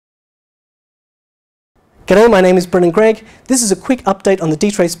G'day, my name is Brendan Gregg. This is a quick update on the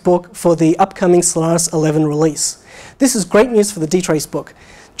DTrace book for the upcoming Solaris 11 release. This is great news for the DTrace book.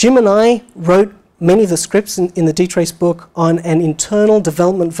 Jim and I wrote many of the scripts in the DTrace book on an internal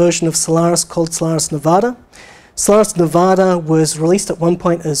development version of Solaris called Solaris Nevada. Solaris Nevada was released at one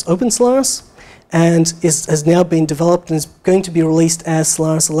point as Open Solaris and has now been developed and is going to be released as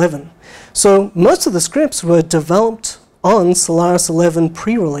Solaris 11. So most of the scripts were developed on Solaris 11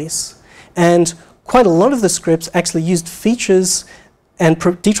 pre-release, and quite a lot of the scripts actually used features and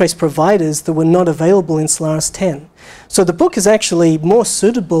DTrace providers that were not available in Solaris 10. So the book is actually more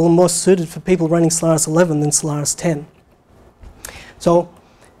suited for people running Solaris 11 than Solaris 10. So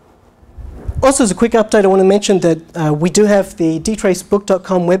also as a quick update, I want to mention that we do have the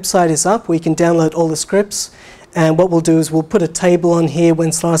DTraceBook.com website is up where you can download all the scripts. And what we'll do is we'll put a table on here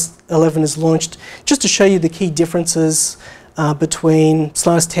when Solaris 11 is launched, just to show you the key differences between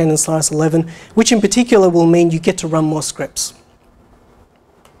Solaris 10 and Solaris 11, which in particular will mean you get to run more scripts.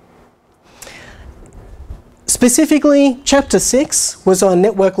 Specifically, Chapter 6 was on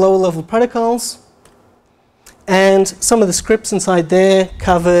network lower level protocols, and some of the scripts inside there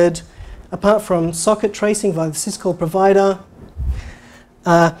covered, apart from socket tracing via the syscall provider,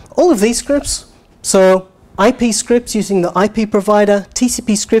 all of these scripts. So IP scripts using the IP provider,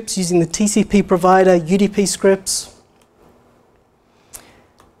 TCP scripts using the TCP provider, UDP scripts.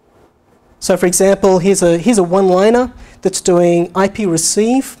 So for example, here's a one-liner that's doing IP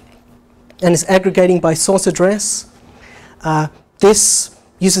receive and is aggregating by source address. This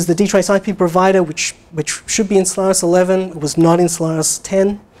uses the DTrace IP provider, which should be in Solaris 11. It was not in Solaris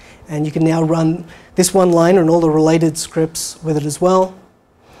 10. And you can now run this one-liner and all the related scripts with it as well.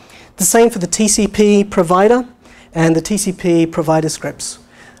 The same for the TCP provider and the TCP provider scripts.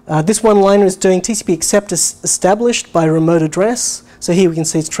 This one-liner is doing TCP accept established by remote address. So here we can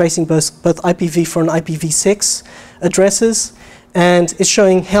see it's tracing both IPv4 and IPv6 addresses, and it's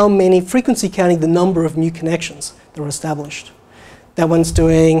showing how many, frequency counting the number of new connections that were established. That one's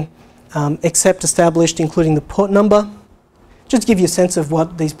doing accept established, including the port number, just to give you a sense of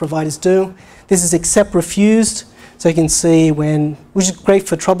what these providers do. This is accept refused, so you can see which is great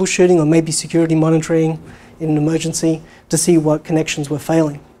for troubleshooting or maybe security monitoring in an emergency to see what connections were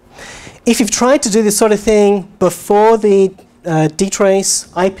failing. If you've tried to do this sort of thing before the DTrace,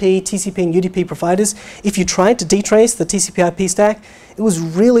 IP, TCP, and UDP providers, if you tried to DTrace the TCP IP stack, it was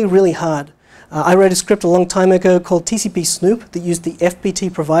really, really hard. I wrote a script a long time ago called TCP Snoop that used the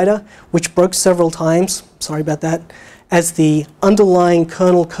FPT provider, which broke several times, sorry about that, as the underlying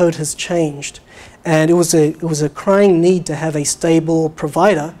kernel code has changed. And it was a crying need to have a stable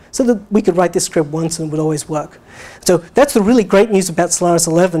provider so that we could write this script once and it would always work. So that's the really great news about Solaris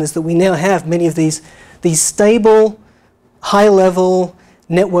 11, is that we now have many of these stable, high-level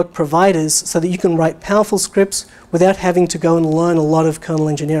network providers so that you can write powerful scripts without having to go and learn a lot of kernel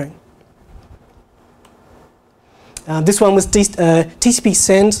engineering. This one was TCP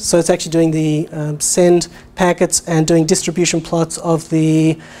send, so it's actually doing the send packets and doing distribution plots of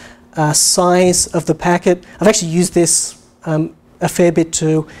the size of the packet. I've actually used this a fair bit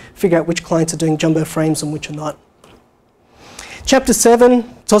to figure out which clients are doing jumbo frames and which are not. Chapter 7,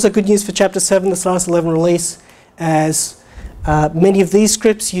 it's also good news for Chapter 7, the Solaris 11 release, as many of these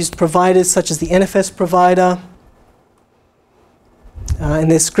scripts used providers such as the NFS provider,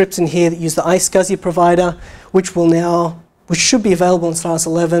 and there's scripts in here that use the iSCSI provider, which should be available in Solaris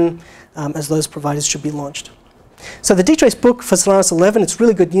 11 as those providers should be launched. So the DTrace book for Solaris 11, it's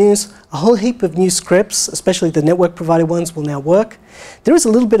really good news. A whole heap of new scripts, especially the network provider ones, will now work. There is a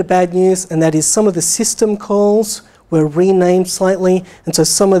little bit of bad news, and that is some of the system calls were renamed slightly, and so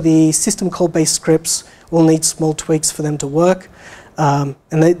some of the system call-based scripts will need small tweaks for them to work. And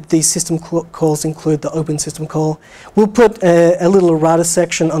these system calls include the open system call. We'll put a little errata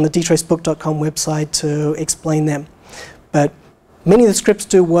section on the DTraceBook.com website to explain them. But many of the scripts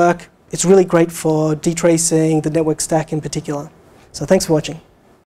do work. It's really great for detracing the network stack in particular. So thanks for watching.